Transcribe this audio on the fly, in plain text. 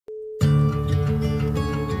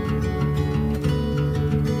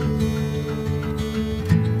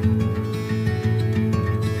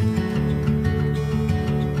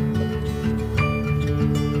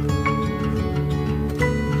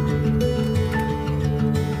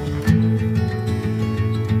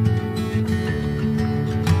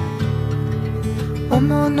One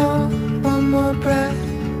more note, one more breath,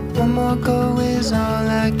 one more go is all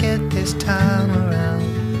I get this time around.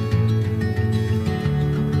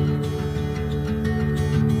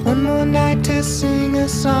 One more night to sing a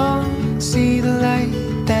song, see the light,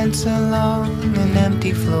 dance along an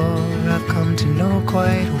empty floor I've come to know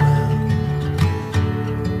quite well.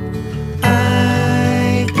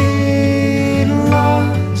 I've been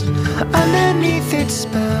lost underneath its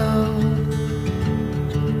spell,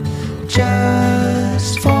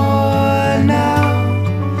 just for now,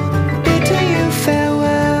 bid to you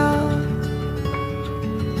farewell.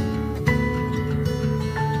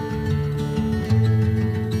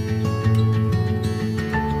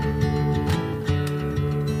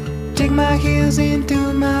 Dig my heels in,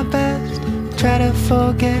 do my best, try to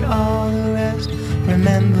forget all the rest,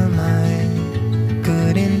 remember my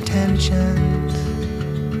good intentions.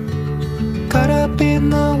 Caught up in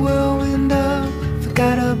the whirlwind of,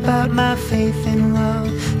 forgot about my faith in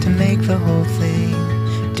love to make the whole thing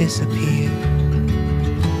disappear.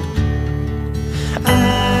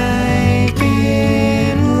 I've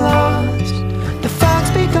been lost, the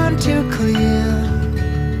fog's begun to clear,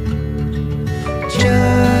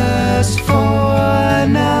 just for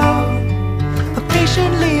now, I'll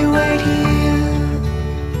patiently wait here.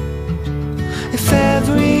 If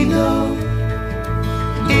every note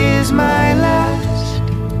is my last,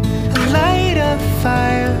 light a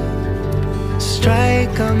fire,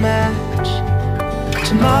 strike a match.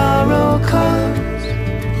 Tomorrow comes,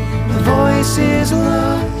 the voice is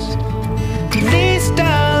lost, at least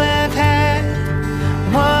I'll have had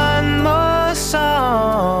one more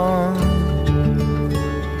song.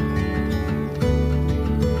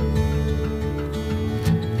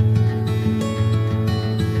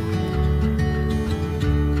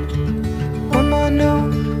 One more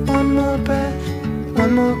note, one more breath,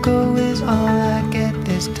 one more go is all I get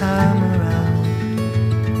this time around.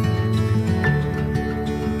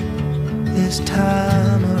 This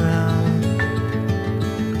time around.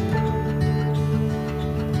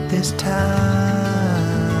 This time.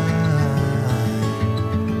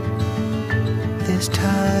 This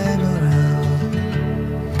time around.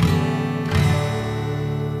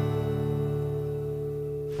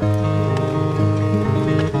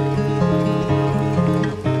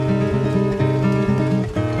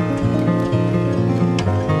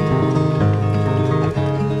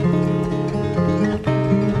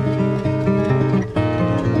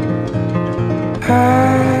 I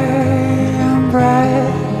am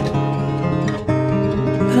bright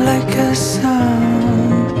like a sun.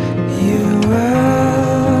 You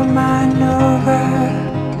were my nova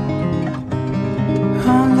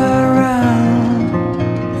on the run,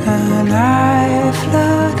 and I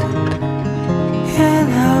float in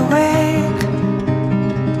a wake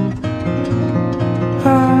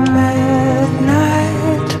of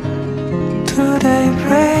midnight to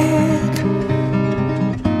daybreak.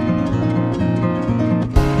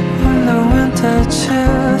 The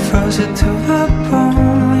chill froze it to the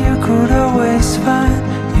bone. You could always find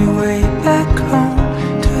your way back home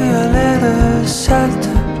to your little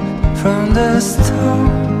shelter from the storm.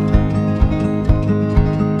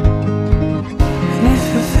 And if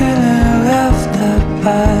you're feeling left up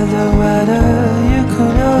by the weather, you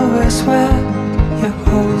could always wear your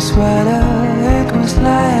whole sweater. It was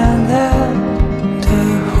lying there the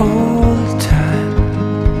whole time.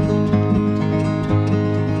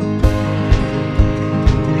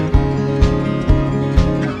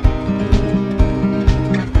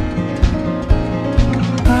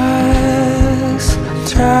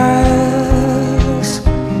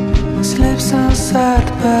 Slips and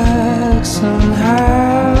setbacks,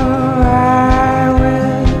 somehow I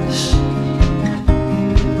wish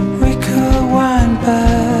we could wind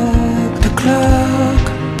back the clock,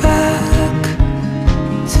 back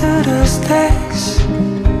to those days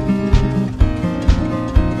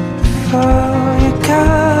before you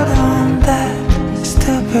got on that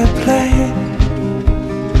stupid plane.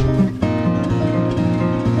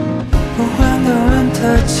 But when the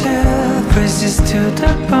winter chill freezes to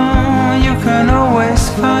the bone, you can always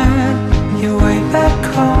find your way back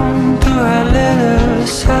home to a little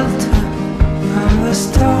shelter from the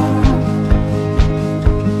storm.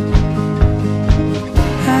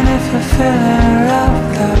 And if you're feeling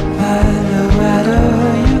roughed up by the weather,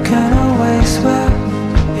 you can always wear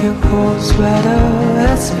your cold sweater.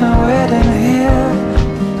 It's been waiting here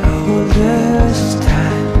all this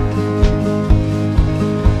time.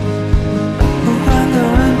 But when the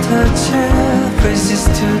winter chill freezes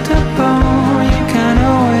to the bone, you can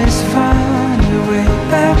always find your way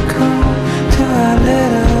back home to a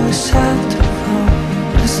little shelter from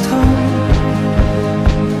the storm.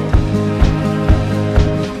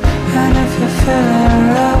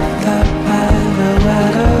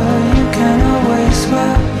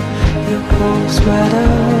 wonder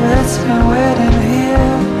that's been waiting here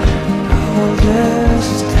all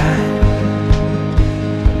this time.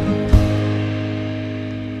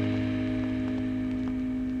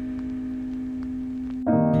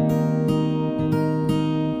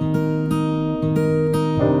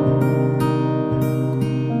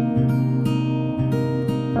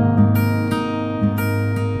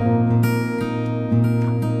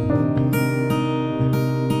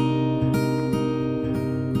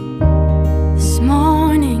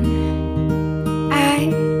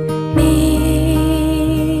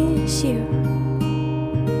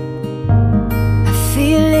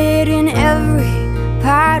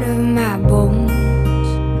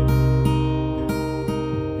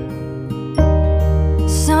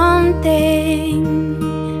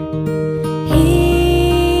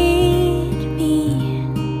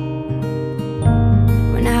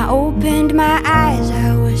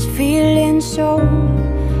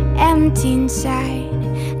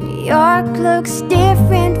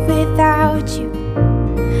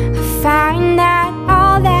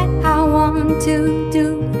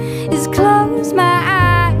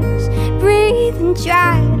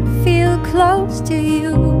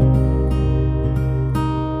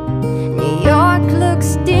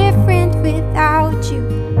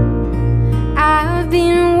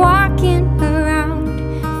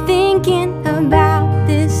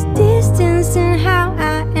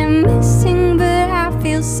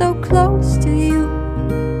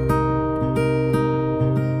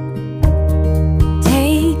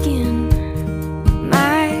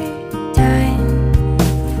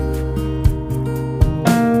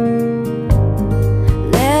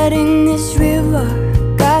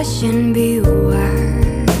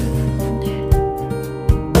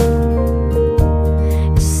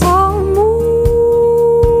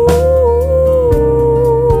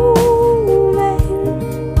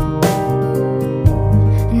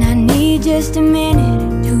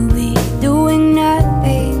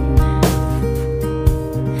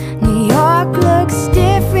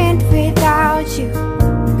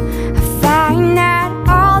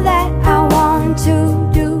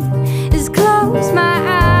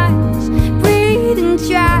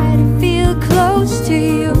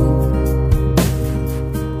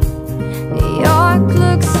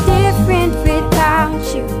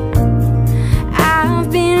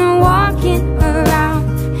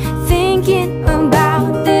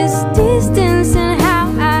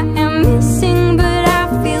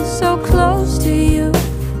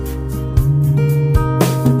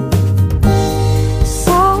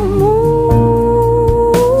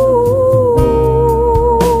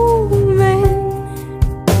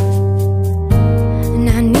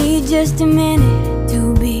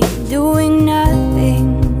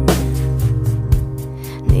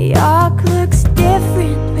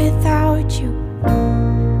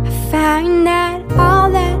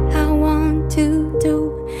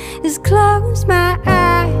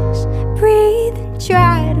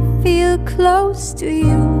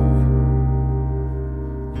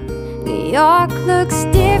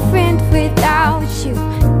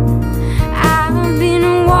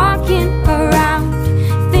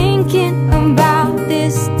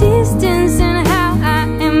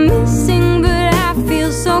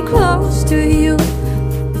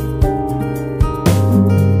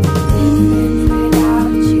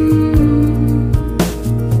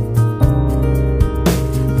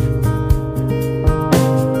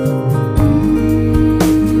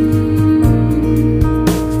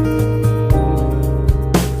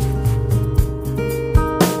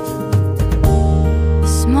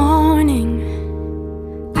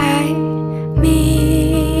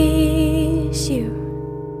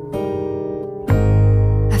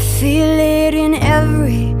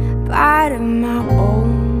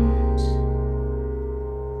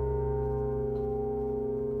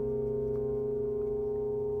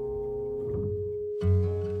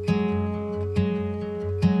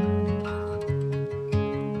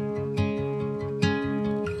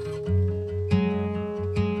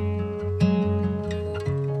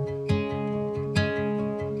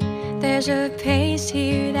 There's a pace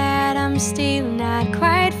here that I'm still not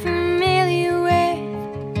quite familiar with.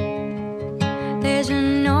 There's a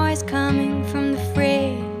noise coming from the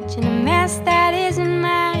fridge and a mess that isn't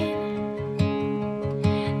mine.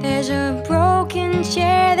 There's a broken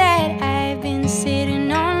chair that I've been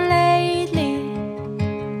sitting on lately.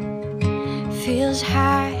 Feels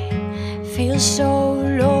high, feels so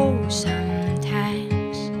low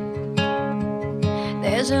sometimes.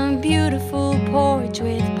 There's a beautiful porch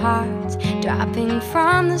with parts dropping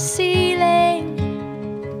from the ceiling.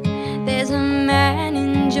 There's a man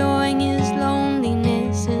enjoying his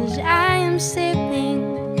loneliness as I am sipping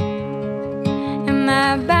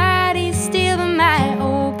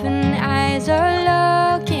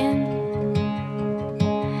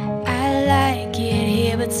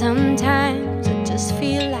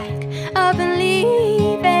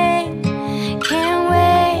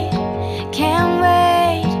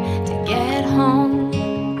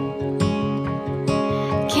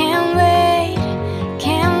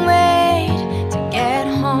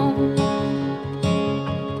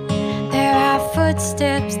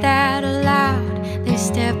that are loud, they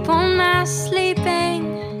step on my sleeping.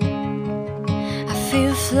 I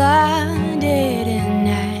feel flooded and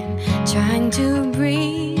I'm trying to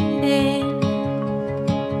breathe in,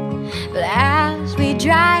 but as we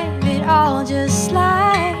drive it all just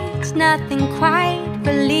slides. Nothing quite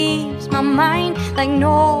relieves my mind like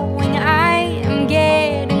knowing I am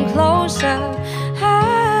getting closer.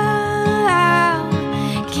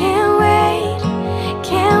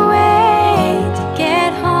 Can't wait to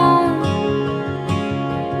get home.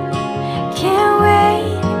 Can't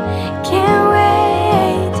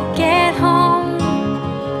wait to get home.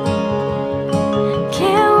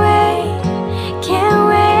 Can't wait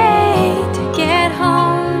to get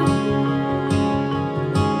home.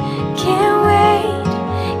 Can't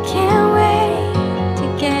wait to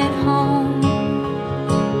get home.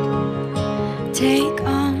 Take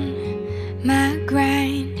on my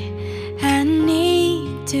grind, I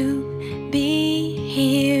need to be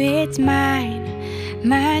here. It's mine,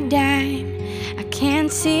 my dime. I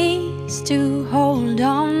can't cease to hold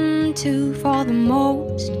on to. For the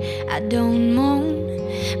most, I don't moan,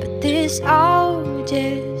 but this all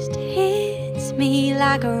just hits me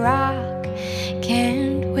like a rock.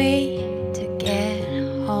 Can't wait to get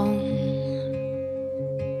home.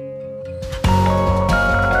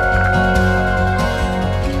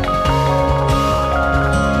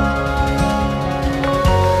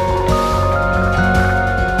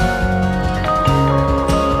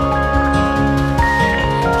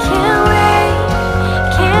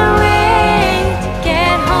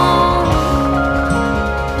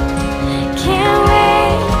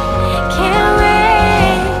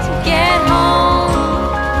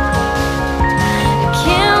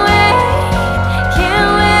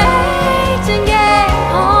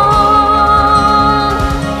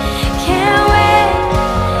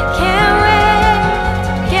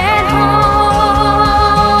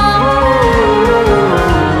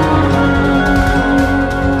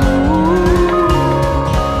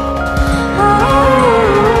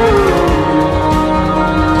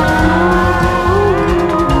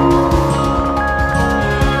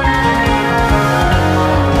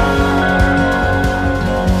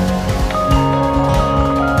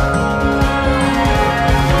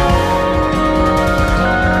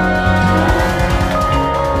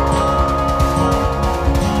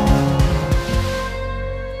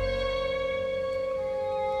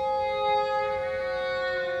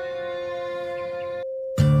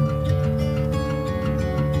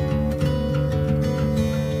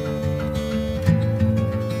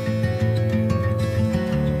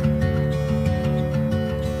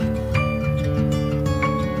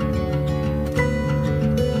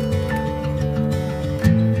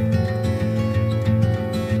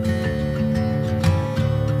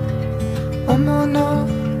 One more note,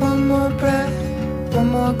 one more breath, one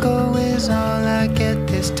more go is all I get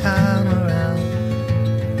this time around.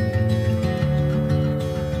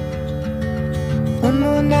 One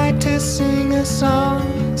more night to sing a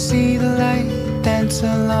song, see the light, dance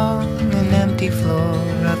along an empty floor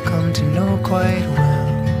I've come to know quite well.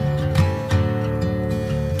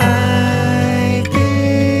 I've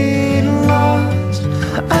been lost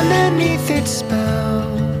underneath its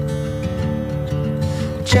spell,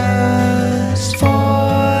 just for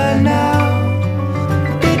now,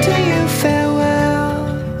 bid to you farewell.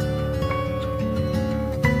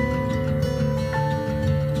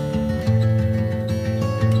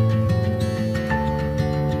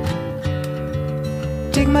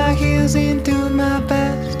 Dig my heels in, do my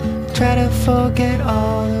best, try to forget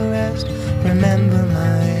all the rest. Remember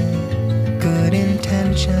my good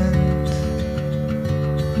intentions,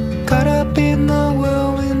 caught up in the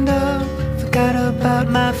whirlwind of, forgot about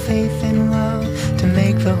my faith in love to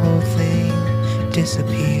make the whole thing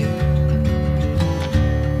disappear.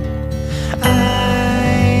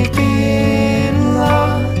 I've been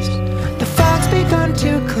lost, the fog's begun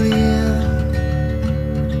to clear,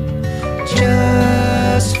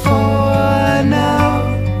 just for now,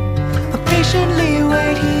 I'll patiently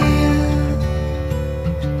wait here.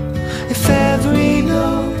 If every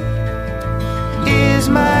note is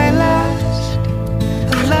my last,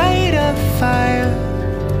 light a fire,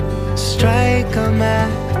 strike a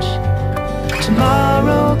match.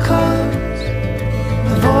 Tomorrow comes,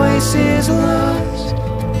 the voice is lost,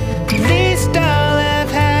 at least I'll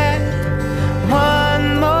have had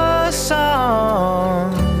one more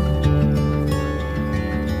song.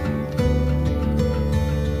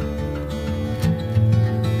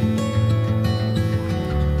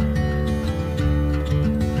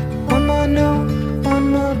 One more note,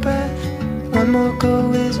 one more breath, one more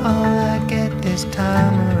go is all I get this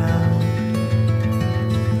time around.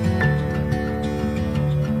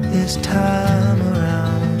 this time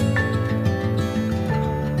around.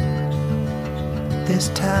 This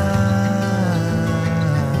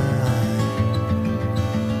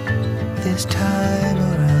time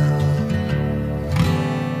around.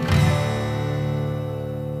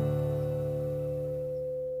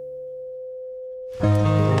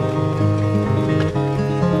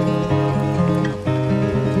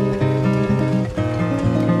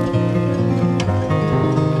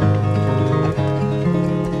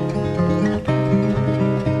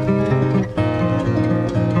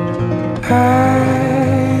 I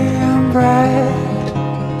am bright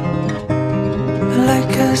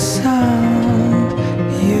like a sun.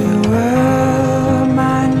 You were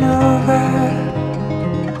my nova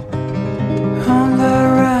on the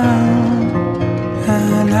run,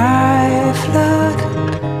 and I float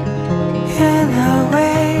in a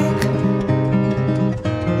wake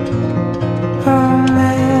of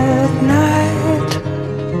midnight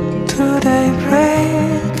to daybreak.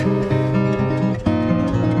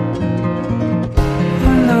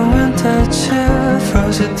 The chill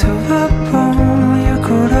froze it to the bone. You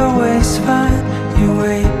could always find your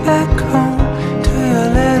way back home to your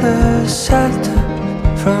little shelter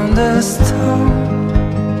from the storm.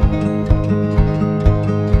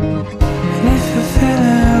 And if you're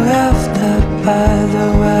feeling left up by the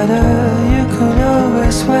water, you could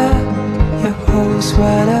always wear your whole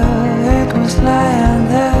sweater. It was lying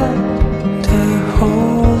there the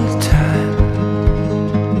whole time.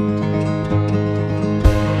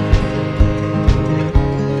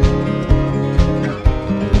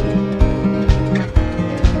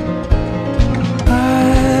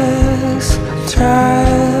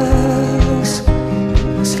 Trials,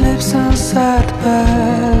 slips and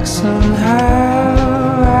setbacks. Somehow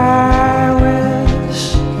I wish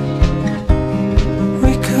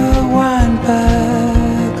we could wind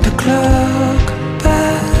back the clock,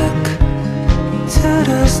 back to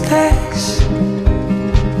those days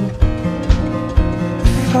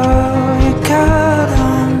before you got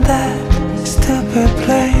on that stupid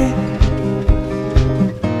plane.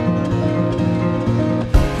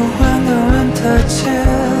 The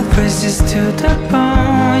chill freezes to the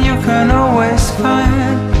bone. You can always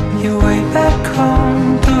find your way back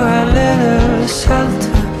home to a little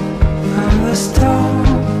shelter from the storm.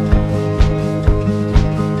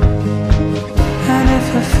 And if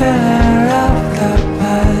you're feeling roughed up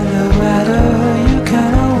by the weather, you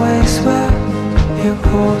can always wear your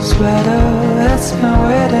cool sweater. It's been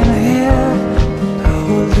waiting here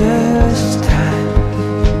all this time.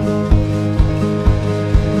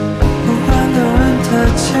 The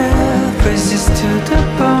chill freezes to the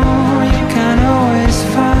bone. You can always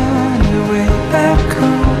find your way back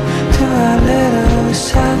home to a little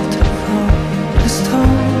shelter from the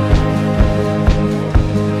storm.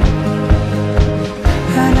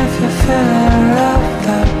 And if you're feeling roughed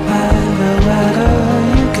up by the weather,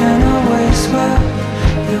 you can always wear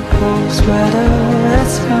your cool sweater.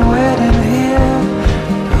 It's been waiting here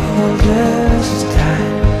all this time.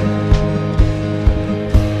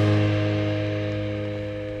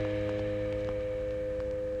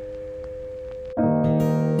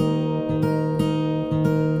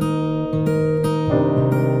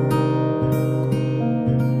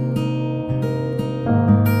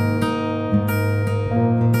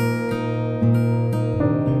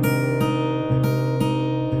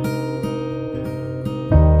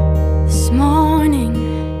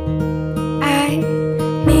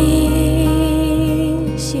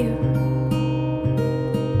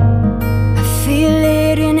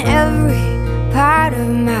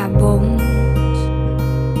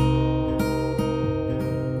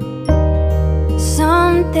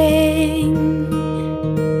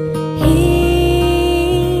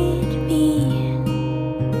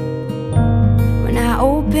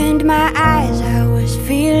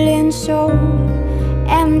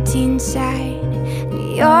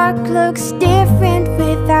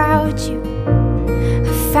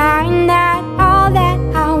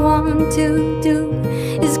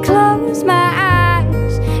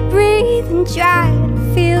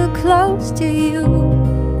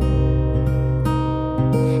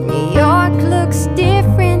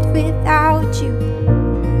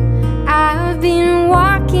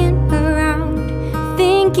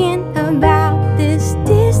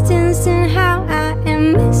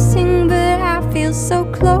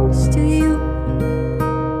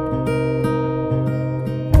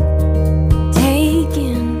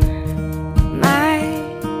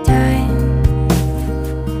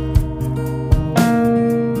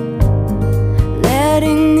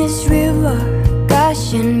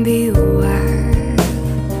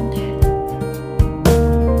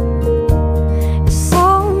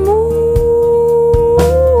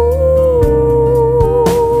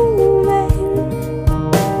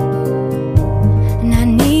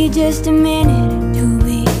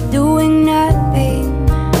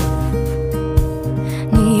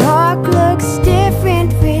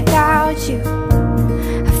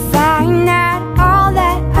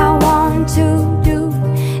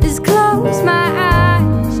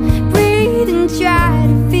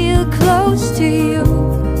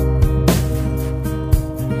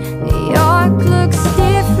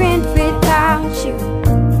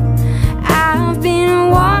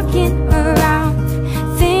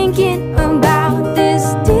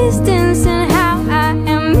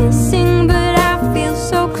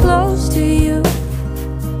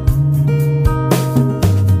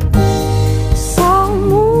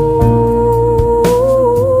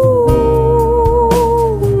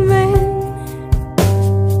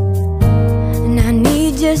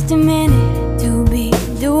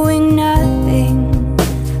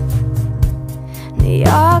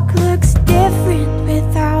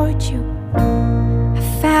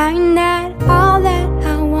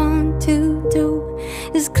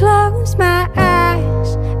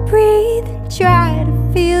 try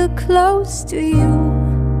to feel close to you.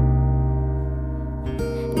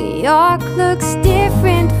 New York looks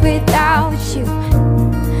different without you.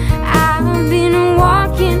 I've been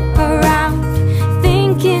walking around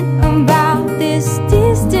thinking about this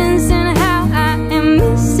distance and how I am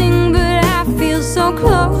missing, but I feel so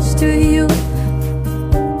close to you.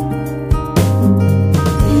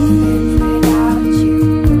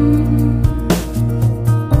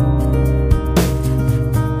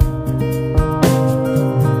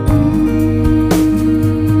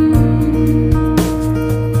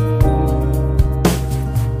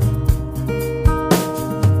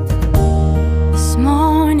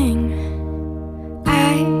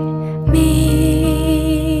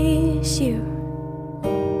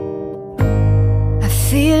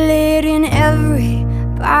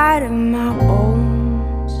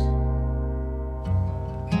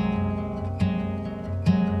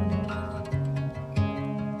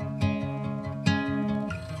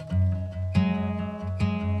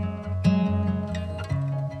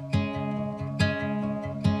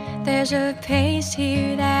 There's a pace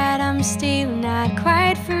here that I'm still not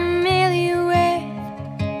quite familiar with.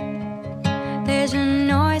 There's a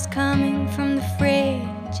noise coming from the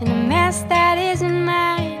fridge and a mess that isn't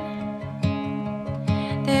mine.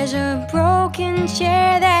 There's a broken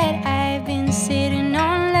chair that I've been sitting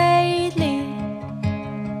on lately.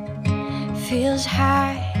 Feels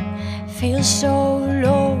high, feels so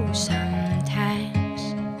low sometimes.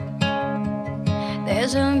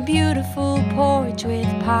 There's a beautiful porch with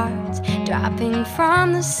parts dropping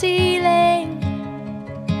from the ceiling.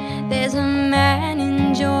 There's a man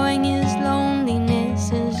enjoying his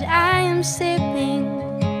loneliness as I am sipping.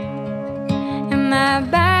 And my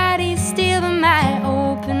body's still, but my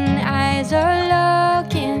open eyes are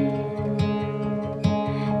looking.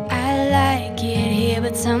 I like it here,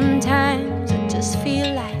 but sometimes I just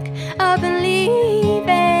feel like up and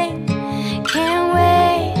leaving. Can't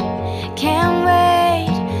wait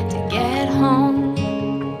to get home.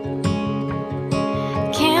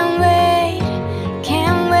 Can't wait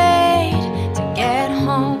to get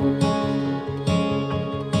home.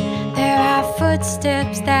 There are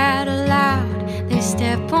footsteps that are loud, they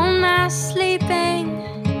step on my sleeping.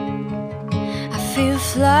 I feel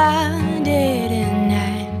flooded and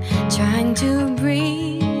I'm trying to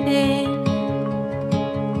breathe in.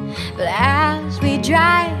 But as we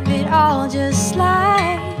drive, it all just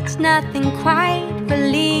slides. Nothing quite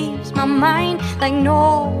relieves my mind like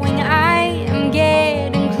knowing I am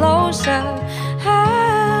getting closer.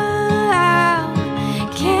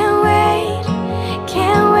 Can't wait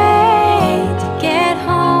to get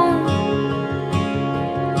home.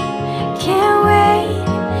 Can't wait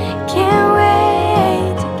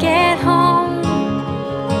to get home.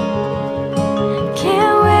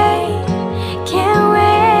 Can't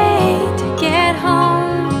wait to get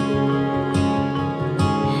home.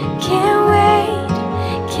 Can't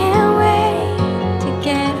wait to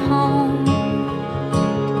get home.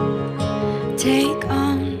 Take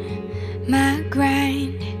on my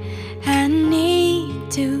grind, I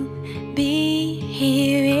need to be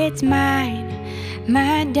here. It's mine,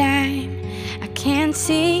 my dime. I can't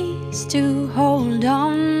cease to hold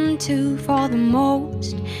on to. For the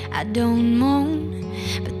most, I don't moan,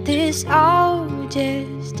 but this all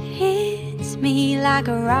just hits me like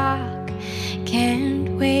a rock.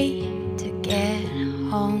 Can't wait to get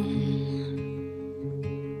home.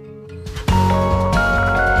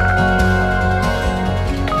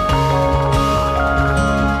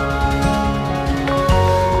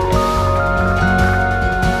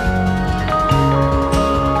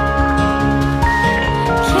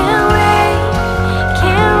 Can't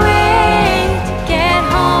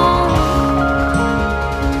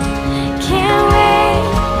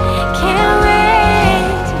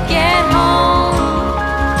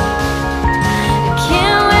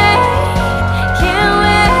wait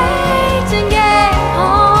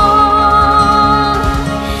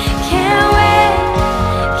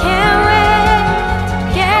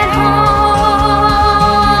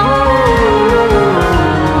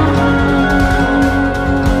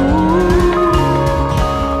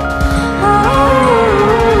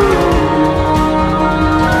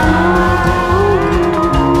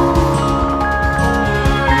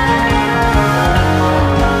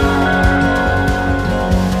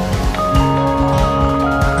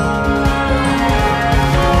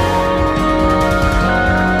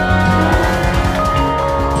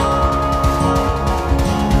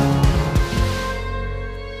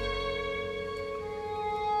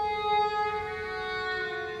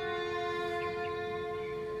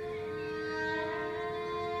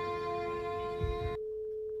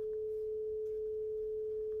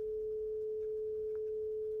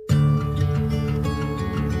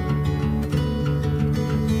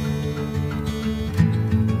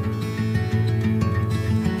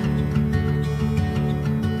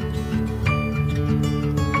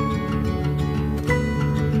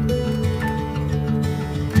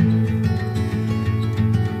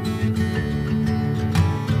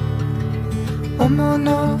One more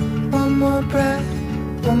note, one more breath,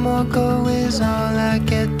 one more go is all I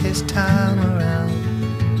get this time around.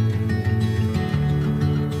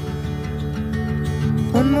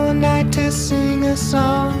 One more night to sing a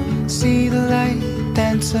song, see the light,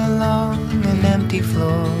 dance along an empty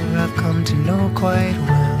floor I've come to know quite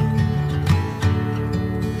well.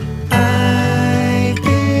 I've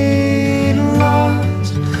been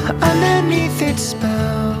lost underneath its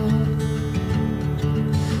spell,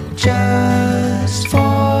 just for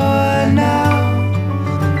now,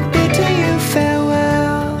 bid to you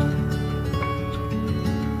farewell.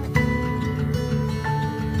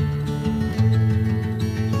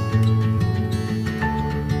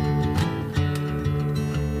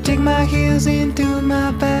 Dig my heels in, do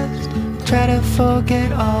my best, try to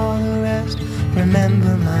forget all the rest,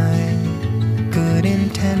 remember my good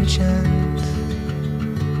intentions.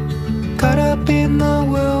 Caught up in the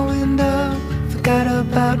whirlwind of, forgot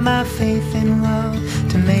about my faith in love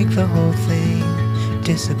to make the whole thing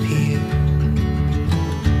disappear.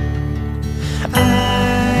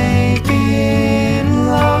 I've been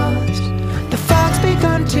lost, the fog's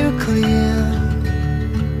begun to clear,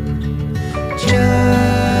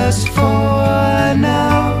 just for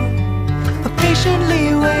now, I'll patiently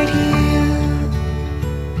wait here.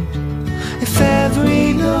 If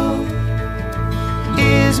every note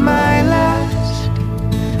is my last,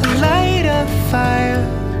 light a fire,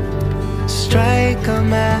 strike a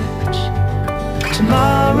match.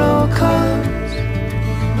 Tomorrow comes,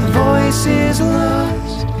 my voice is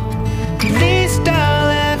lost, at least I'll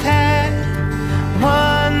have had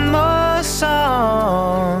one more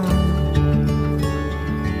song.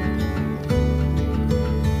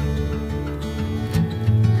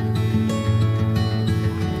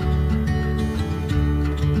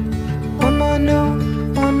 One more note,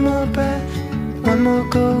 one more breath, one more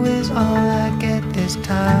go is all I get this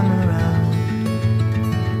time around.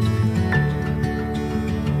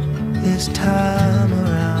 This time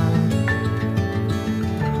around.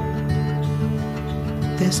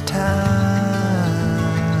 This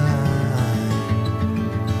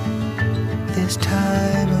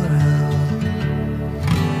time around.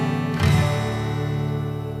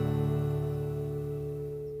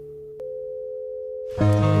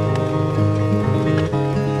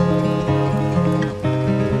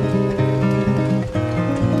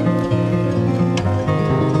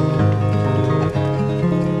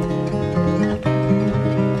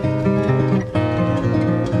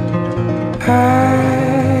 I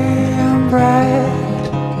am bright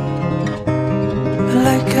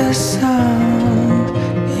like a sun.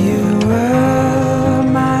 You were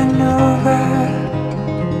my nova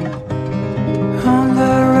on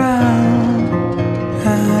the run,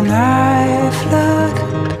 and I flood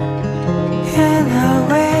in a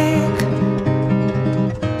wake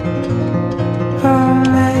of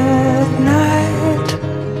midnight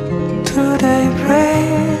to daybreak.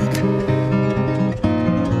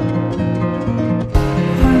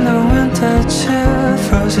 Chill,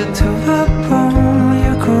 frozen to the bone.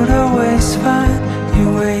 You could always find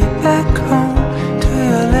your way back home to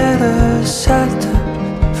your little shelter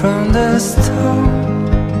from the storm.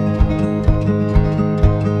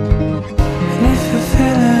 And if you're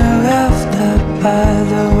feeling left up by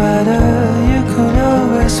the weather, you could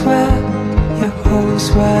always wear your whole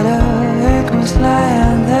sweater. It was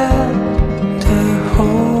lying there the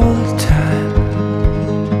whole time.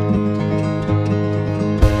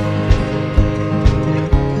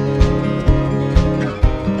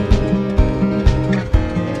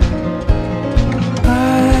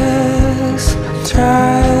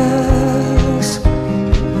 Trials,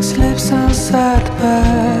 slips and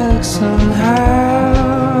setbacks. Somehow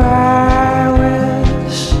I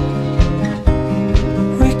wish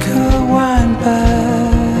we could wind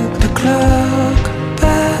back the clock,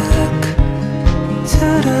 back to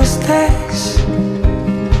those days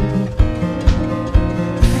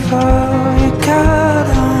before you got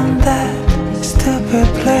on that stupid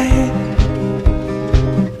plane.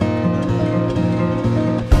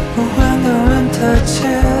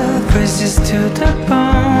 Chill, freezes to the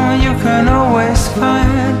bone. You can always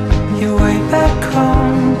find your way back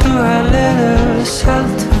home to a little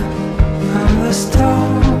shelter from the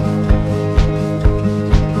storm.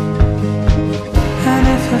 And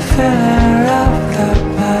if you're feeling roughed up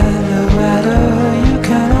by the weather, you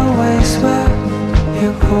can always wear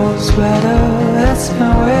your cold sweater. It's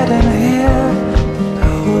been waiting here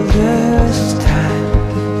all this time.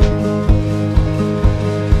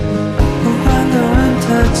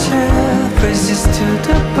 Chill, freezes to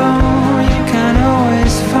the bone. You can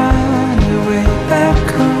always find your way back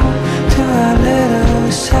home to a little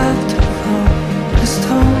shelter from the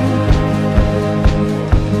storm.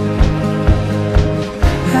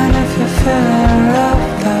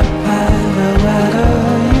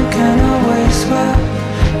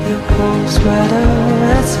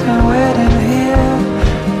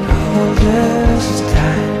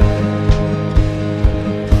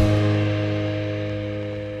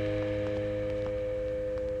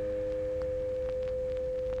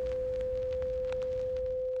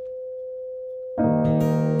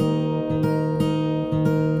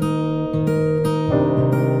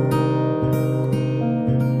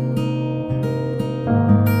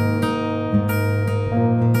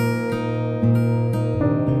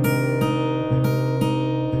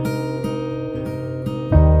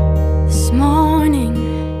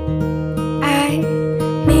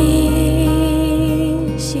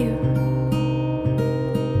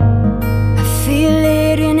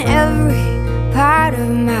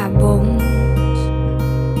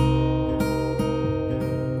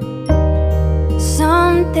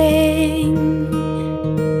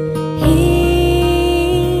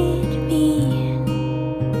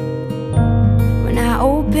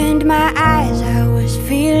 opened my eyes, I was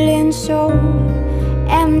feeling so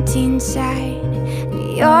empty inside.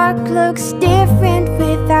 New York looks different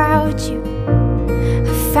without you.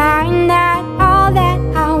 I find that all that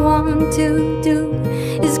I want to do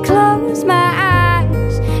is close my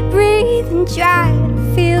eyes, breathe and try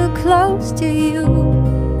to feel close to you.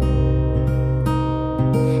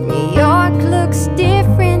 New York looks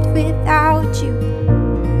different without you.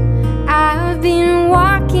 I've been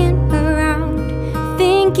walking around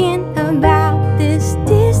thinking about this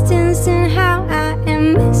distance and how I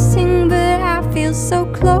am missing, but I feel so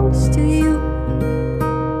close to you.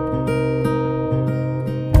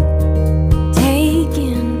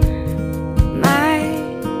 Taking my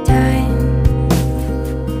time,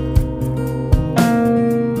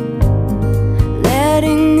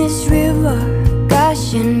 letting this river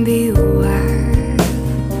gush and be wild.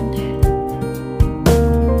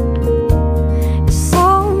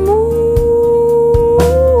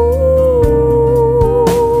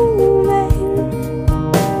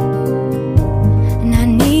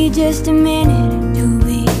 Just a minute to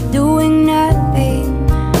be doing nothing.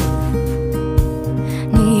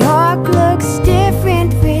 New York looks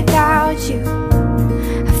different without you.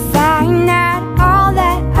 I find that all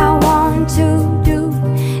that I want to do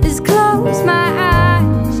is close my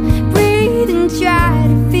eyes, breathe and try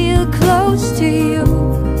to feel close to you.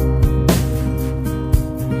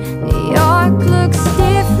 New York looks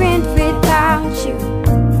different without you.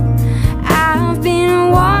 I've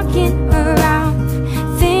been walking around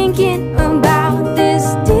thinking about this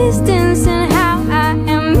distance and how I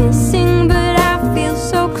am missing, but I feel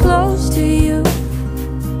so close to you.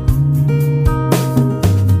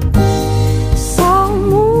 So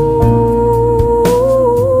moving,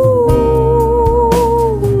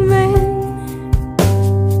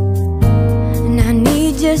 and I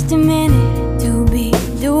need just a minute to be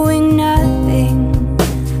doing nothing.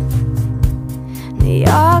 New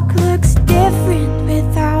York looks different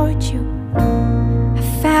without you.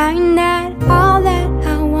 Find that all that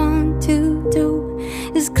I want to do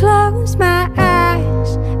is close my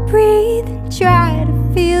eyes, breathe and try to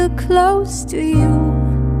feel close to you.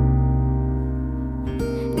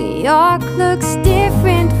 New York looks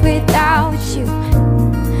different without you.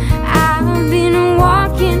 I've been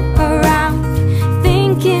walking around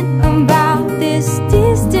thinking about this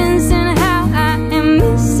distance and how I am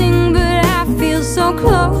missing, but I feel so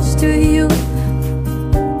close to you.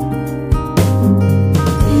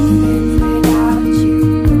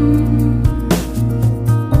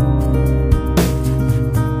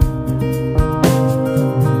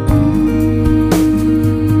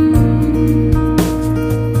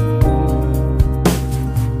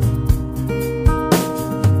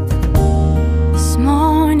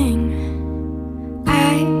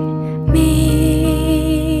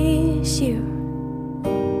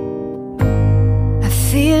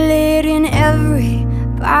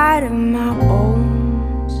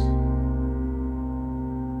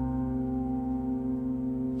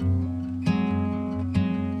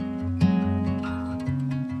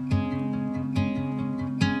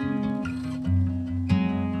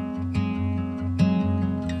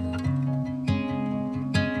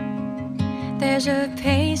 There's a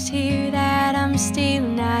pace here that I'm still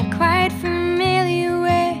not quite familiar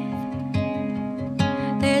with.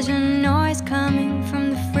 There's a noise coming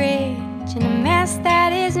from the fridge and a mess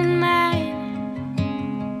that isn't mine.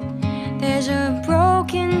 There's a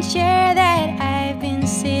broken chair that I've been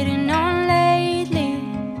sitting on lately.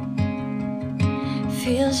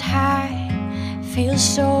 Feels high, feels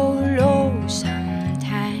so low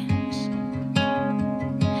sometimes.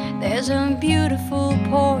 There's a beautiful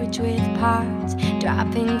porch with parts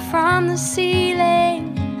dropping from the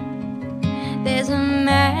ceiling. There's a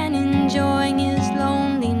man enjoying his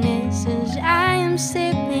loneliness as I am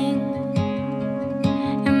sipping.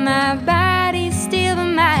 And my body's still,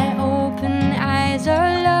 but my open eyes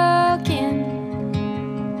are looking.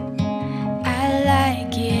 I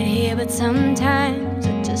like it here, but sometimes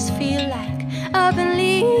I just feel like up and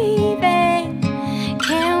leaving.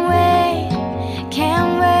 Can't wait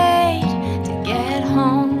to get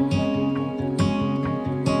home.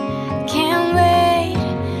 Can't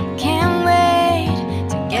wait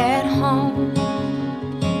to get home.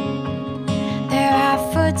 There are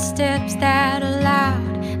footsteps that are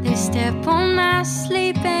loud, they step on my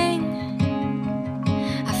sleeping.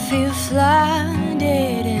 I feel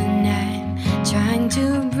flooded and I'm trying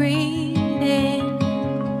to breathe in.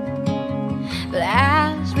 But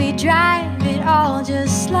as we drive, it all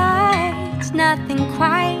just slides. Nothing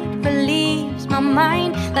quite relieves my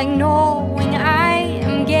mind like knowing I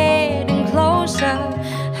am getting closer.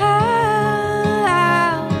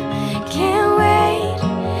 Oh, can't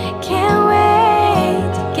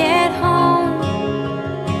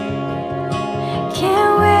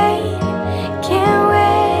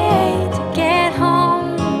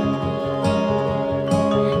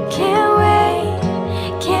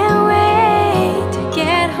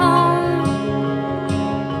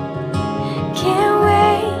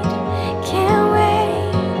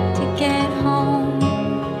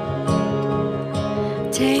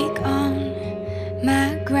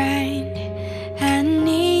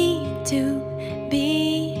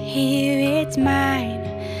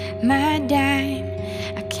my dime.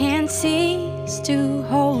 I can't cease to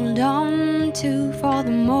hold on to. For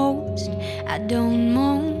the most I don't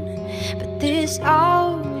moan, but this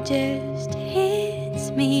all just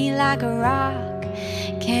hits me like a rock.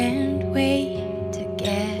 Can't wait to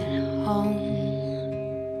get home.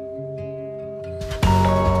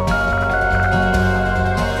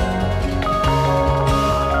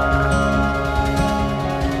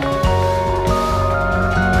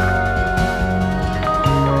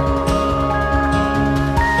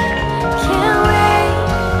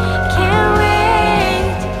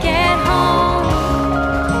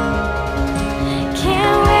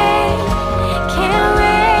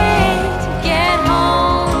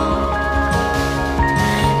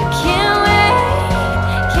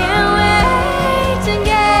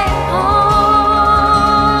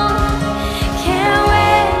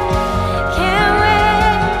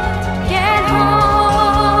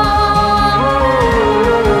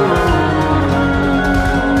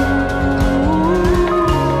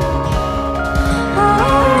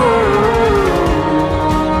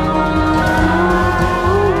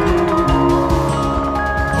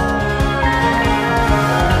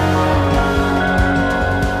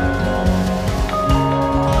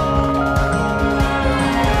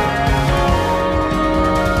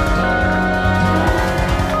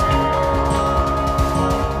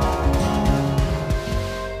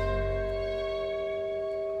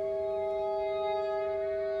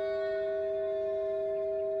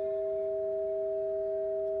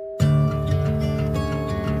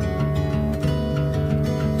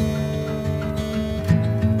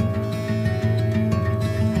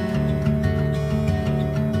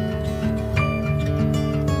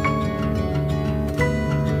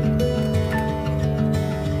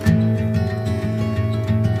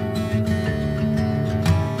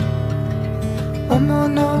 One more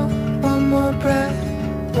note, one more breath,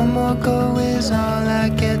 one more go is all I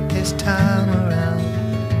get this time around.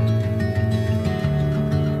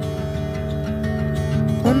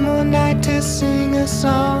 One more night to sing a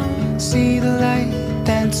song, see the light,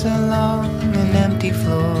 dance along an empty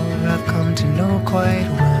floor I've come to know quite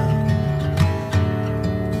well.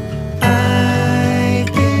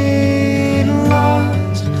 I've been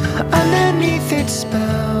lost underneath its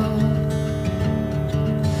spell,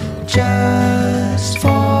 just for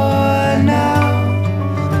now,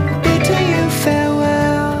 bid to you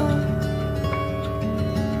farewell.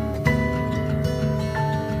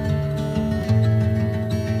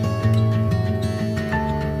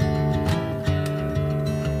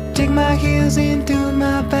 Dig my heels in, do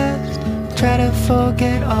my best, try to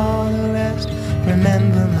forget all the rest.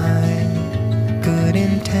 Remember my good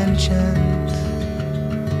intentions,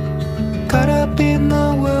 caught up in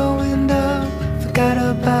the whirlwind of, forgot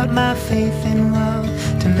about my faith in love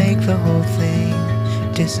to make the whole thing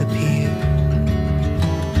disappear.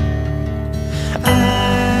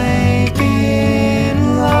 I've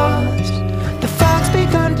been lost, the fog's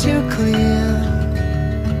begun to clear,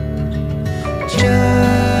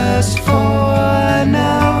 just for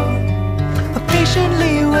now, I'll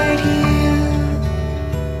patiently wait here.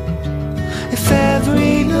 If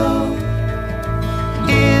every note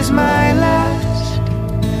is my last,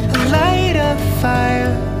 light a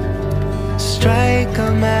fire, strike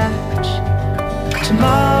a match.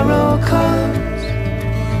 Tomorrow comes,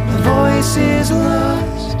 the voice is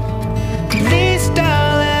lost, at least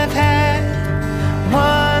I'll have had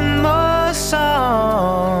one more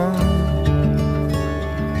song.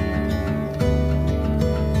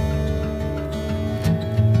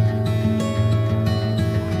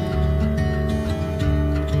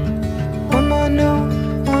 One more note,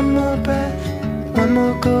 one more breath, one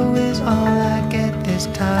more go is all I get this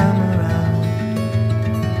time around.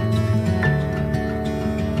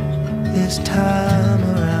 This time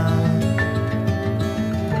around.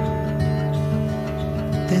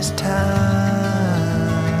 This time.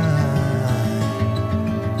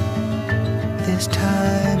 This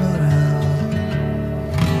time around.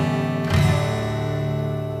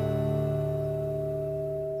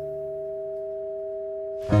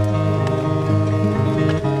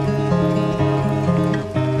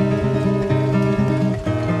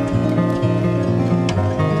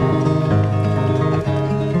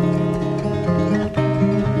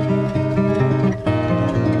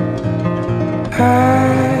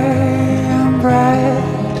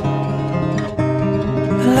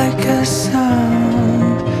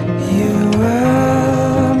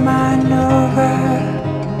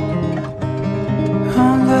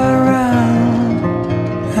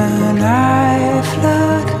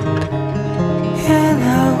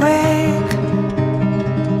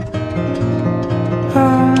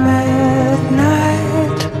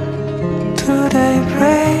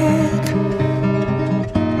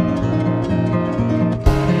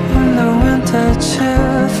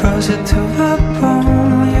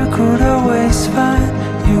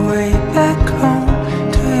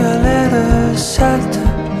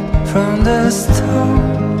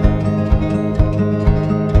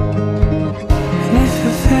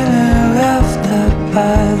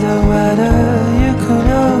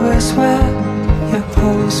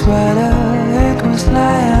 sweater, it was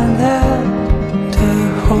lying there the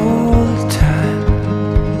whole time.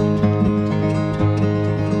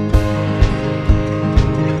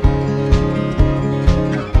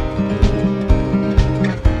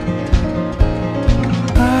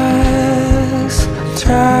 Eyes,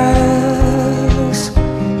 tries,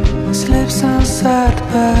 slips and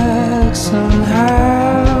setbacks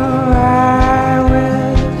somehow. I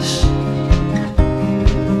wish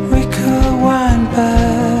we could wind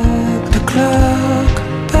back the clock,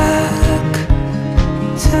 back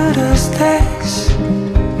to those days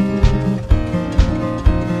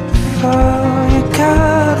before you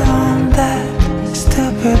got on that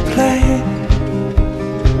stupid plane.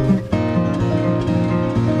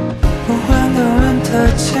 But when the winter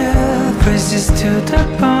chill freezes to the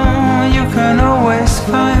bone, you can always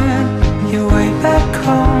find your way back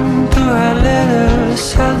home to a little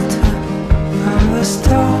shelter from the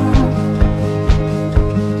storm.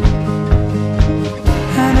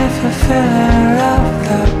 And if you're feeling roughed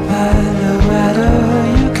up by the weather,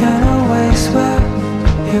 you can always wear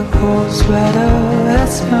your cold sweater.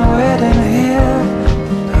 It's been waiting here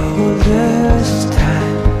all this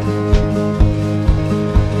time.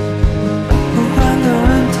 But when the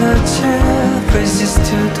winter chill freezes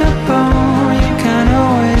to the bone, you can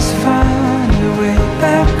always find your way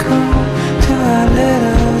back home to a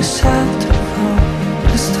little shelter from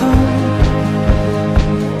the storm.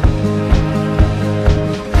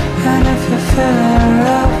 And if you're feeling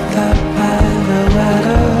roughed up by the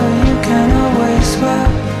weather, you can always wear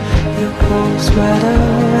your cold sweater.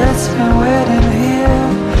 It's been waiting here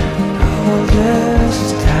all this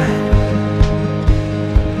time.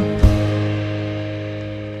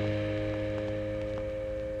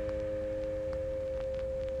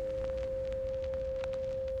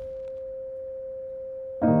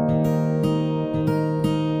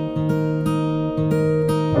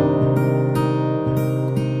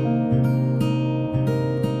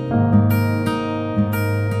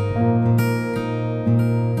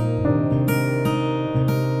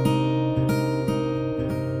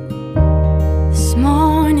 This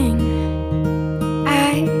morning I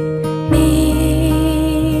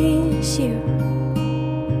miss you.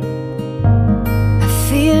 I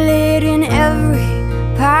feel it in every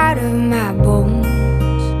part of my bones.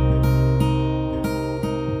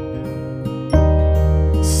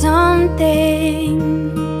 Something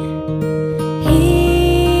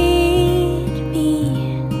hit me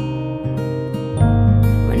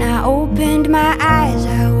when I opened my eyes.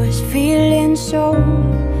 I was feeling so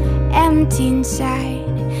empty inside.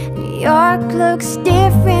 New York looks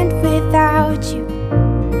different without you.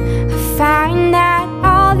 I find that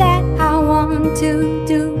all that I want to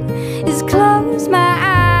do is close my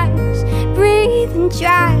eyes, breathe and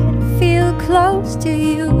try to feel close to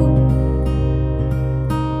you.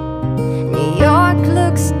 New York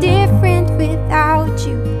looks different without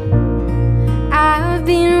you. I've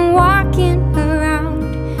been walking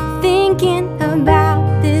around thinking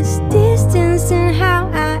about this distance and how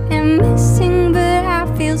I am missing, but I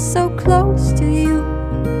feel so close to you.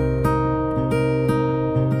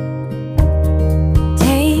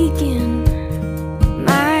 Taking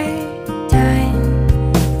my time,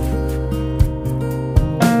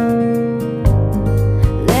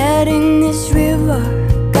 letting this river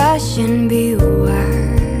gush and be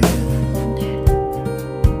wild.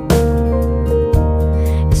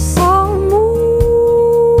 It's all moving,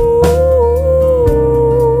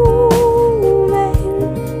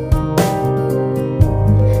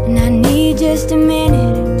 and I need just a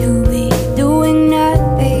minute to be doing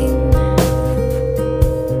nothing.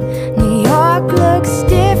 New York looks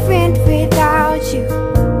different without you.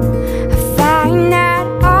 I find that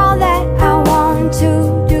all that I want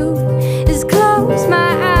to do is close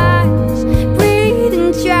my eyes,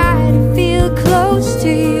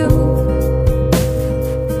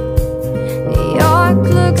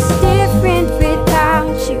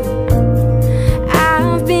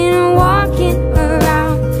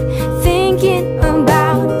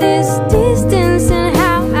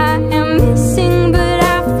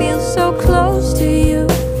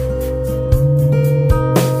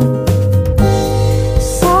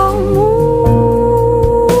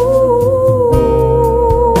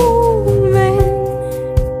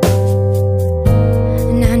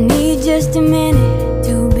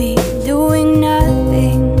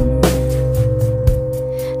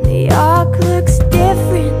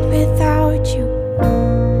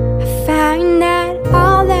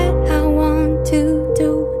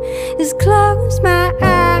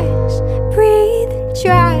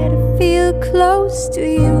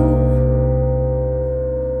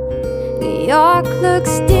 New York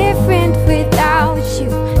looks different without you.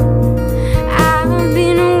 I've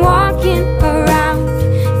been walking around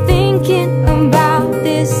thinking about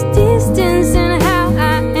this distance and how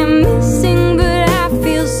I am missing, but I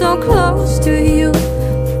feel so close to you.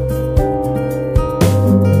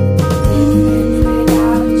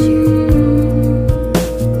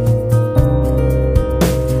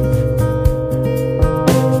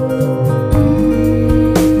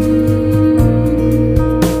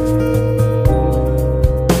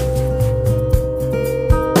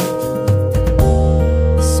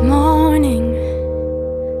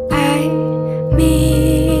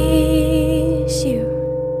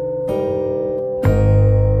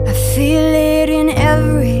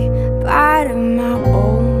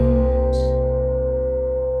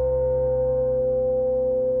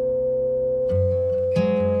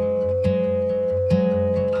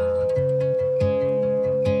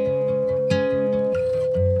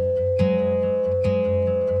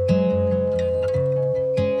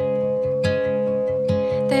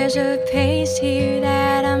 There's a pace here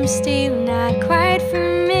that I'm still not quite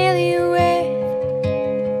familiar with.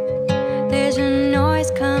 There's a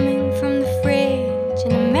noise coming from the fridge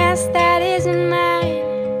and a mess that isn't mine.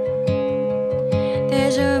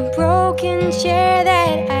 There's a broken chair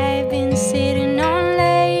that I've been sitting on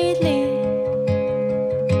lately.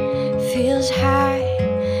 Feels high,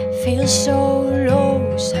 feels so low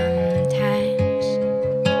sometimes.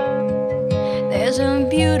 There's a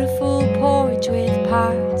beautiful porch with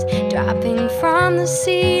parts dropping from the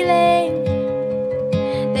ceiling.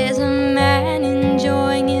 There's a man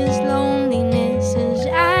enjoying his loneliness as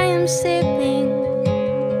I am sipping,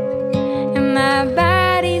 and my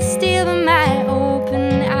body's still but my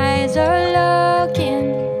open eyes are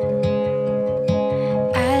looking.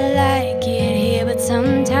 I like it here, but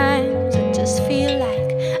sometimes I just feel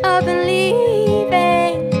like up and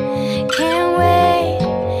leaving. Can't wait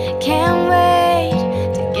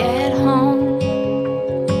to get home.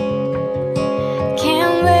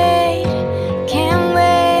 Can't wait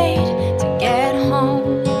to get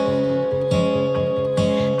home.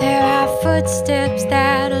 There are footsteps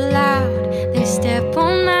that are loud, they step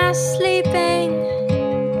on my sleeping.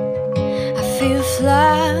 I feel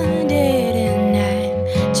flooded and I'm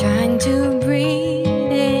trying to breathe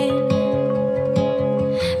in,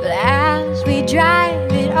 but as we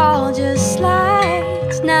drive it all just slides.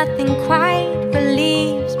 Nothing quite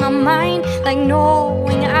relieves my mind like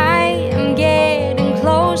knowing I am getting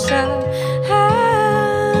closer.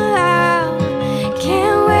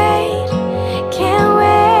 Can't wait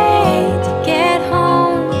to get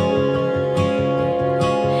home.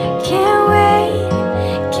 Can't wait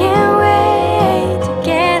to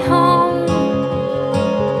get home.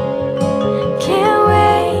 Can't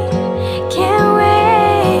wait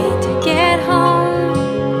to get home.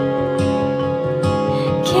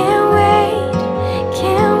 Can't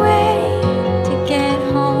wait to get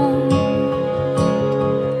home.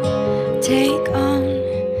 Take on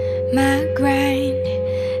my grind,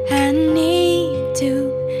 I need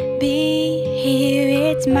to be here.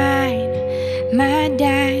 It's mine, my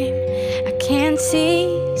dime. I can't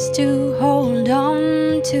cease to hold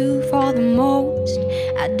on to. For the most,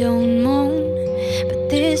 I don't moan, but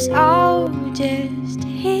this all just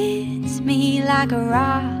hits me like a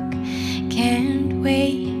rock. Can't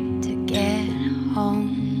wait to get home.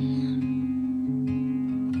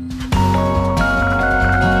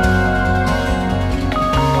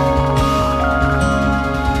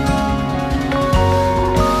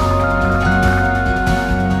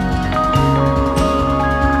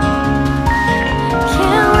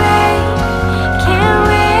 Can't wait to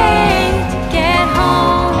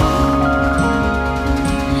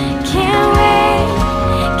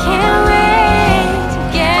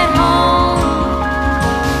get home.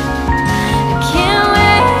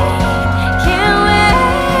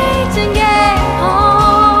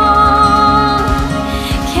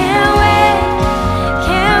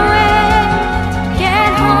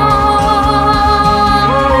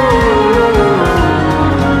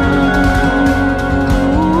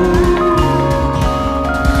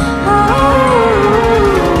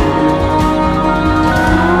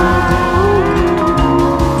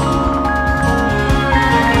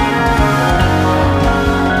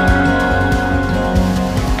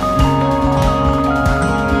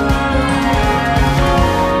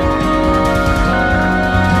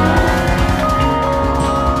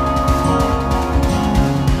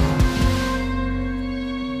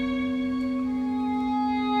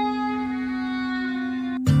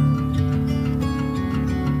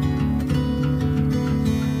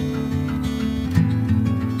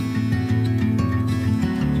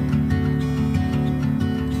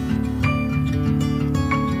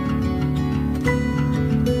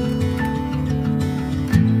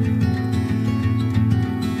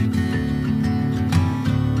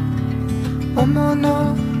 One more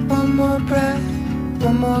note, one more breath,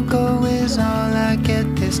 one more go is all I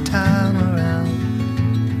get this time around.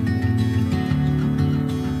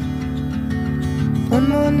 One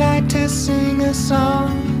more night to sing a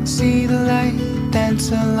song, see the light,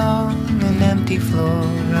 dance along an empty floor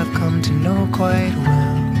I've come to know quite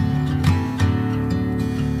well.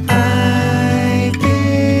 I've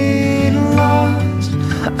been lost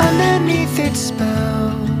underneath its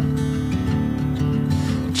spell,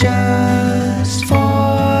 just for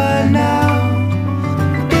now,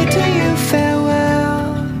 bid to you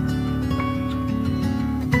farewell.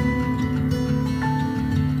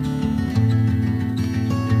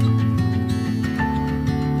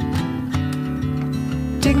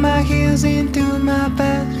 Dig my heels in, do my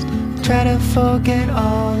best, try to forget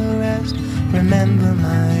all the rest, remember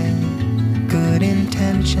my good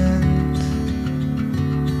intentions.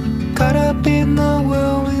 Caught up in the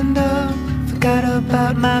whirlwind of, forgot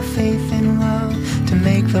about my faith in love, to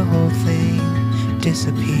make the whole thing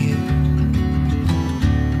disappear.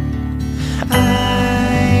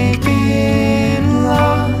 I've been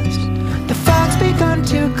lost, the fog's begun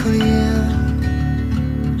to clear,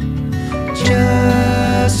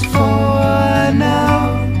 just for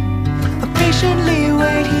now, I'll patiently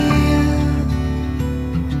wait here.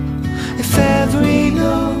 If every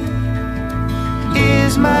note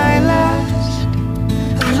is my last,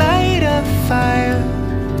 I'll light a fire,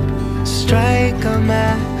 strike a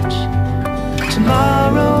match.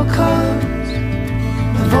 Tomorrow comes,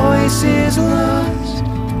 my voice is lost,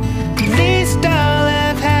 at least I'll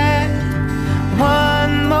have had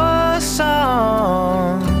one more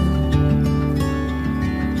song.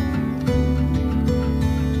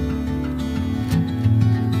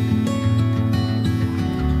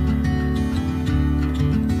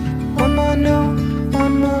 One more note,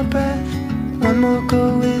 one more breath, one more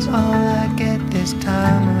go is all I get this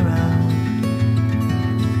time around.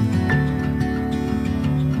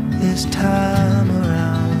 This time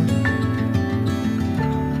around.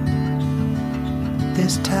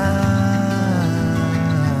 This time.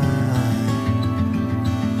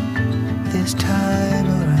 This time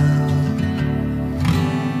around.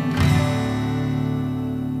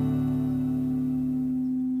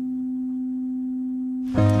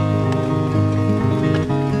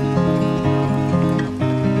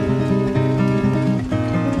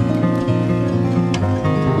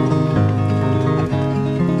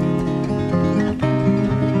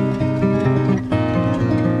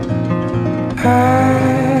 I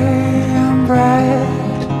am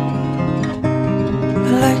bright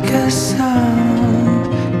like a sun.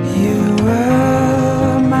 You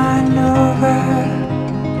were my nova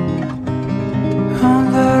on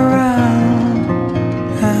the run,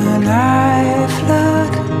 and I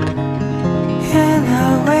floated in a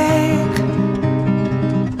wake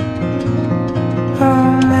of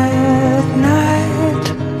midnight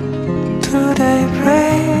to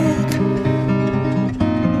daybreak.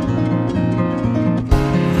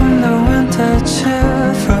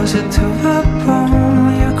 Chill, frozen to the bone.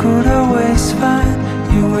 You could always find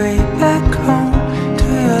your way back home to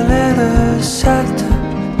your little shelter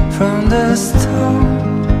from the storm.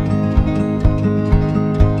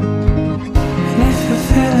 And if you're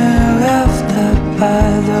feeling left up by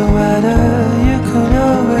the water, you could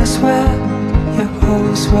always wear your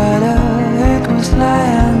whole sweater. It was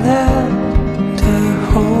lying there the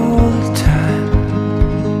whole time.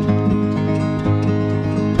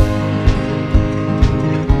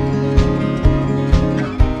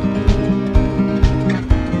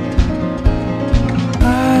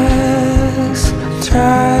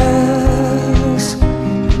 Trials,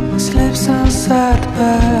 slips and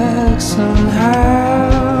setbacks, somehow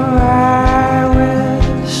I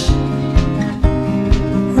wish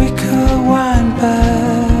we could wind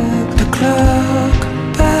back the clock,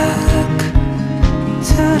 back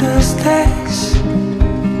to those days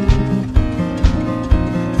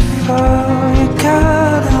before you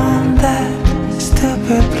got on that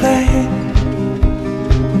stupid plane.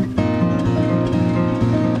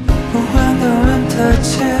 The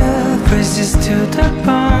chill breezes to the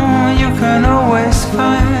bone. You can always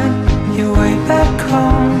find your way back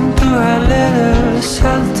home to a little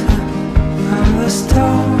shelter from the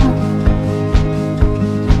storm.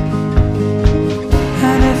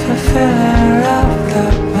 And if you're feeling wrapped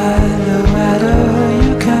up by the weather,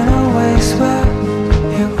 you can always wear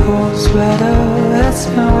your cold sweater. It's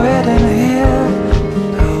been waiting here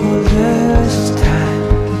all this time.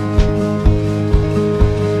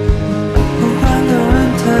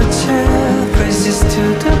 Chill breezes to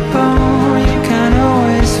the bone. You can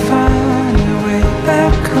always find your way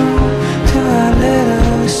back home to a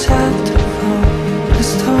little shelter from the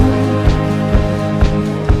storm.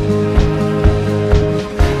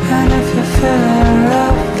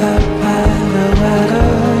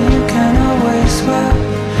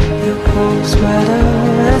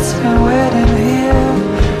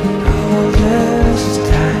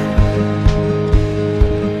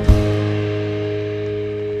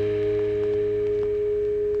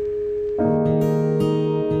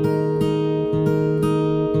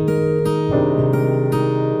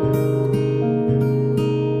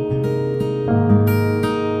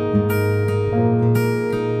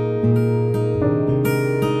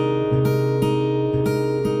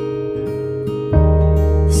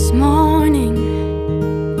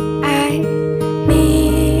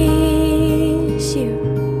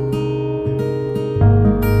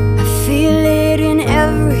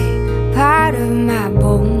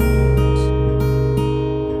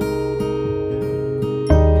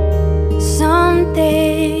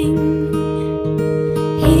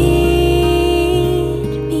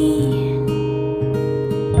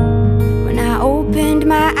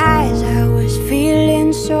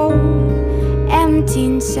 empty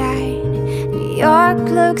inside. New York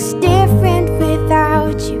looks different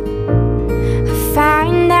without you. I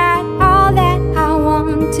find that all that I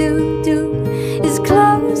want to do is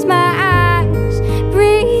close my eyes,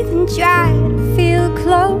 breathe and try to feel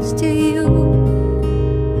close to you.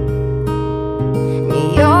 New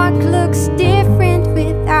York looks different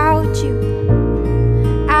without you.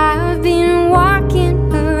 I've been walking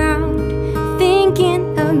around thinking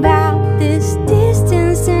about this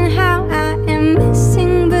distance and how I am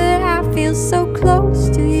missing, but I feel so close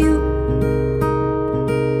to you.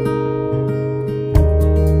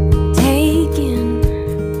 Taking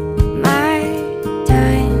my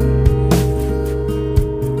time,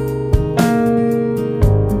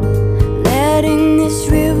 letting this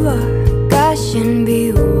river gush and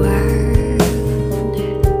be wild.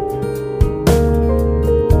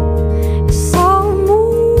 It's all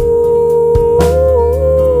moving,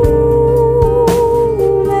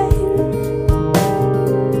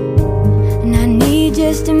 and I need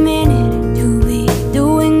just a minute to be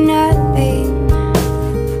doing nothing.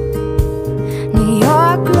 New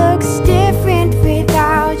York looks different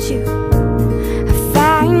without you. I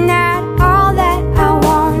find that all that I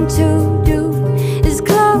want to do is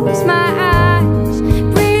close my eyes,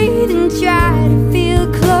 breathe and try to feel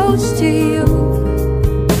close to you.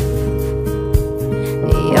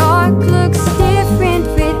 New York looks different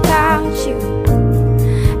without you.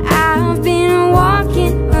 I've been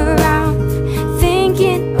walking around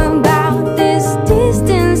thinking about this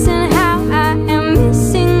distance and how I am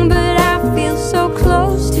missing, but I feel so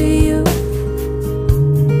close to you.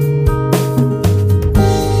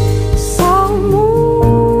 It's all moving,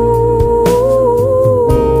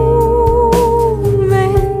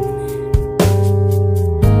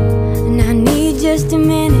 and I need just a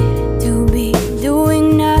minute to be doing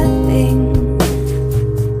nothing.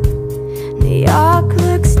 New York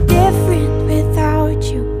looks different without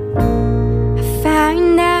you. I find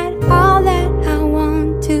that all that I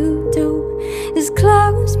want to do is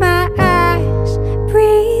close my eyes,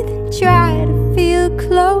 breathe and try to feel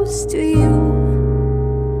close to you.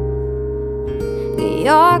 New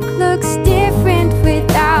York looks different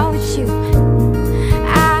without you.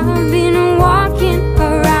 I've been walking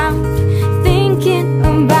around thinking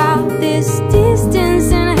about this distance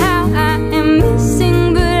and how I am missing,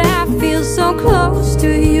 but I feel so close to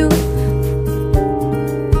you.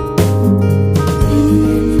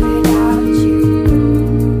 Without you.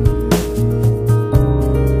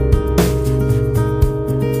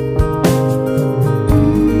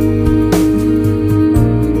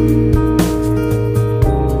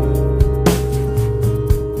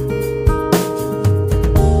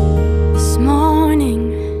 This morning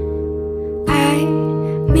I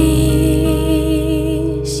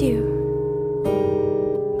miss you.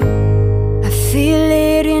 I feel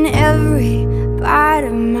it in every part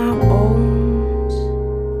of my bones.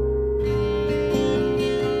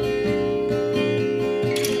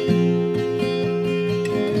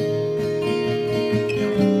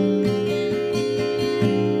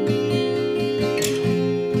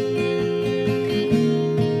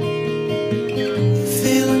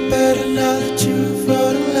 Feeling better now that you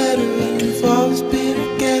wrote a letter, and we've always been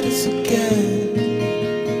together again.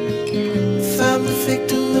 If I'm the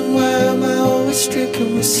victim, then why am I always stricken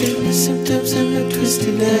with similar symptoms and a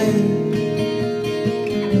twisted end?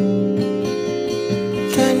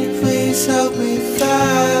 Can you please help me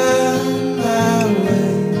find my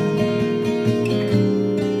way?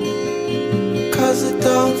 'Cause I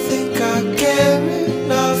don't think I care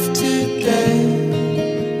enough today.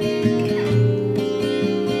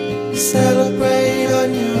 Celebrate on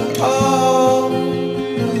your own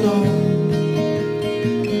alone.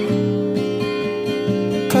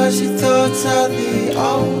 'Cause your thoughts are the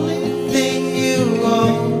only thing you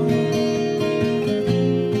own.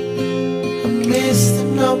 I miss the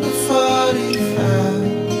number 45.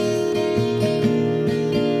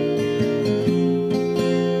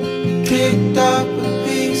 Picked up a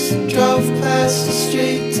piece and drove past the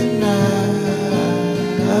street tonight.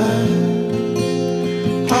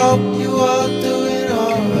 Hope you all doing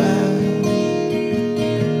alright.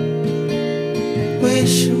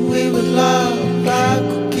 Wishing we would love, I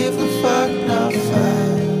could give a fuck, not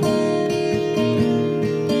fight.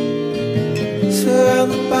 Surround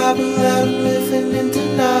the Bible that I'm living in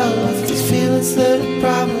denial of these feelings that are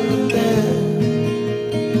probably there.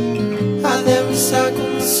 I then recycle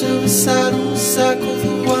the suicidal, recycle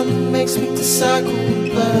the one that makes me recycle the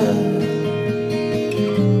blood.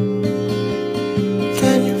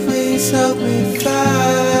 Can you please help me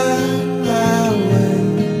find my way?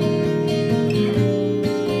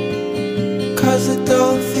 'Cause I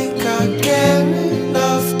don't think I care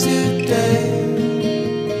enough today.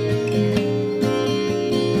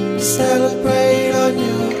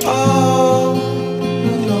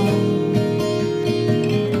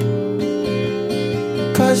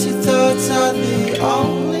 thoughts are the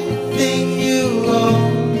only thing you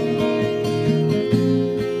own.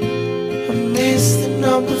 I miss the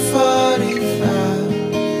number 45.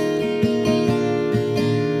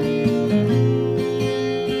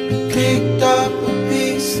 Picked up a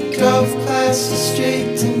piece and drove past the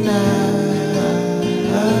street tonight.